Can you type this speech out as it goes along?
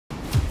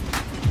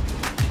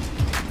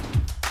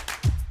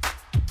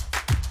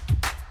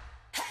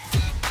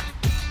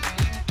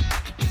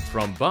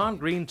From Barnt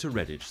Green to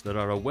Redditch, there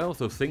are a wealth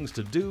of things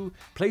to do,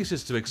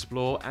 places to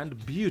explore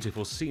and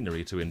beautiful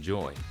scenery to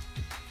enjoy.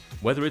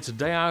 Whether it's a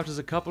day out as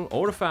a couple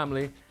or a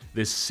family,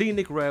 this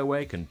scenic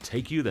railway can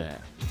take you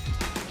there.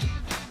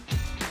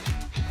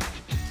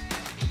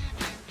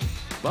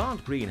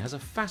 Barnt Green has a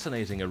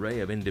fascinating array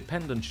of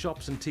independent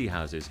shops and tea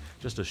houses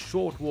just a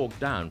short walk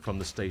down from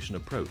the station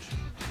approach.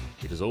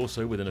 It is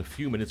also within a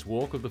few minutes'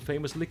 walk of the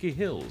famous Lickey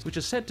Hills, which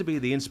are said to be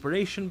the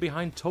inspiration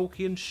behind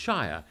Tolkien's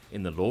Shire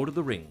in The Lord of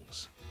the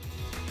Rings.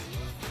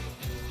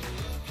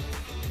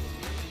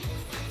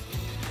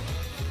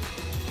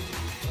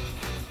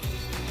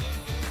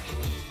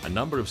 A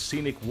number of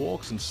scenic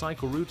walks and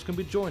cycle routes can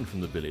be joined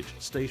from the village,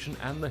 station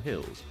and the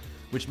hills,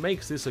 which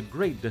makes this a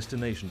great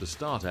destination to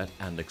start at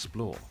and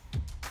explore.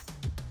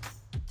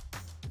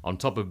 On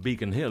top of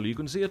Beacon Hill you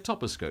can see a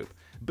toposcope,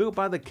 built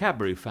by the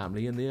Cadbury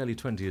family in the early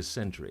 20th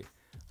century,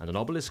 and an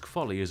obelisk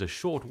folly is a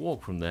short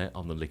walk from there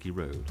on the Lickey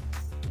Road.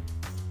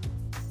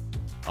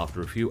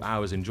 After a few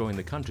hours enjoying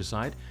the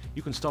countryside,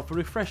 you can stop for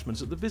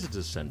refreshments at the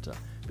Visitors Centre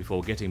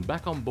before getting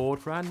back on board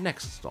for our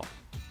next stop,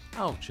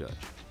 Alvechurch.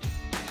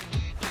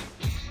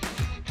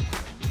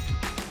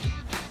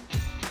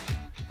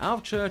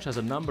 Alvechurch has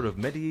a number of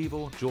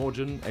medieval,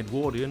 Georgian,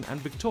 Edwardian and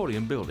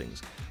Victorian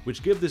buildings,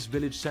 which give this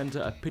village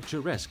centre a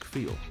picturesque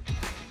feel.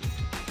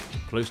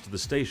 Close to the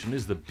station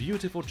is the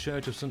beautiful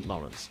Church of St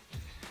Lawrence.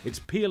 Its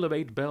peal of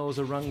 8 bells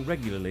are rung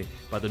regularly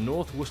by the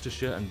North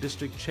Worcestershire and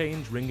District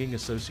Change Ringing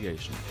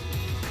Association.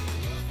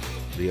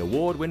 The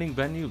award-winning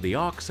venue, the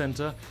Ark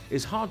Centre,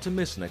 is hard to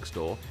miss next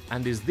door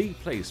and is the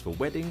place for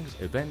weddings,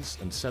 events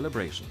and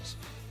celebrations.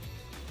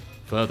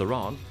 Further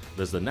on,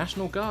 there's the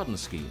National Garden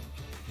Scheme.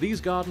 These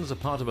gardens are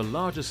part of a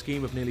larger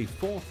scheme of nearly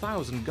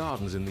 4,000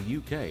 gardens in the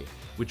UK,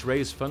 which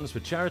raise funds for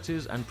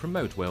charities and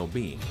promote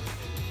well-being.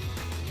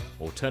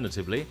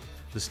 Alternatively,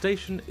 the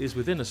station is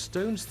within a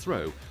stone's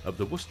throw of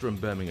the Worcester and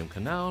Birmingham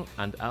Canal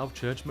and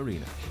Alvechurch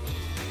Marina.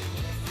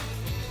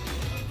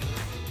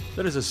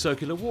 There is a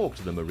circular walk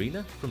to the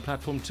marina from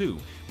platform 2,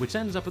 which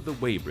ends up at the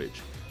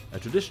Weighbridge, a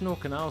traditional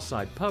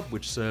canal-side pub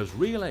which serves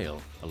real ale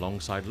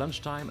alongside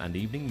lunchtime and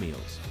evening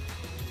meals.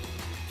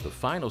 The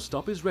final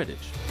stop is Redditch.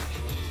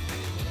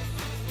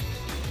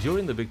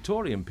 During the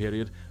Victorian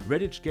period,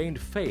 Redditch gained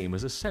fame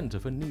as a centre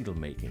for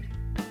needle-making.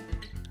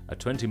 A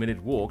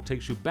 20-minute walk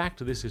takes you back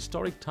to this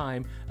historic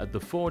time at the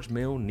Forge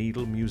Mill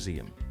Needle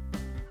Museum.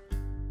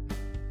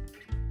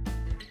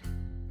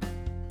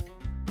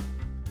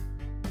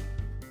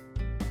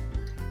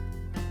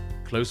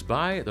 Close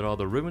by, there are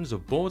the ruins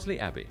of Bordesley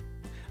Abbey,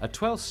 a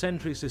 12th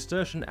century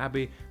Cistercian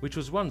abbey which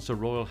was once a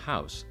royal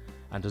house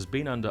and has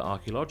been under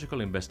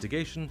archaeological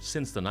investigation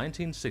since the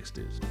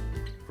 1960s.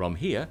 From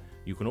here,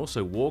 you can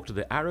also walk to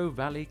the Arrow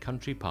Valley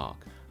Country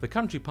Park. The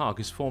country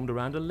park is formed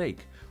around a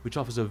lake, which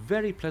offers a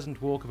very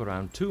pleasant walk of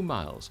around 2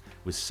 miles,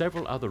 with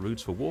several other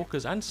routes for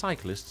walkers and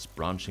cyclists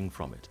branching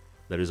from it.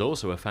 There is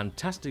also a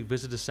fantastic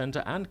visitor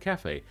centre and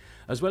cafe,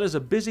 as well as a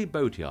busy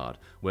boatyard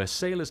where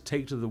sailors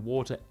take to the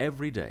water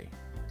every day.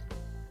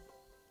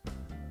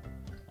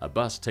 A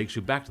bus takes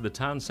you back to the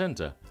town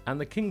centre and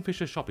the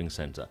Kingfisher shopping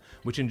centre,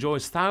 which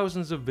enjoys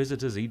thousands of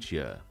visitors each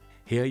year.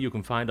 Here you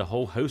can find a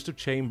whole host of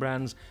chain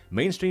brands,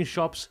 mainstream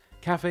shops,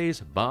 cafes,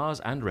 bars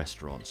and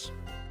restaurants.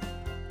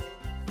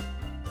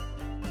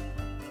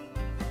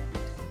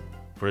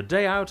 For a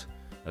day out,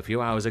 a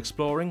few hours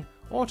exploring,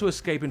 or to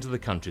escape into the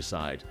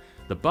countryside,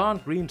 the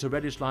Barnt Green to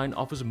Redditch line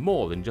offers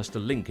more than just a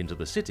link into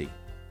the city.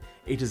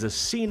 It is a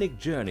scenic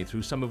journey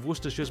through some of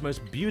Worcestershire's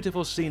most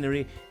beautiful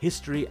scenery,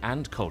 history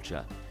and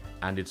culture,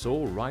 and it's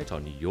all right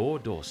on your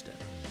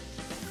doorstep.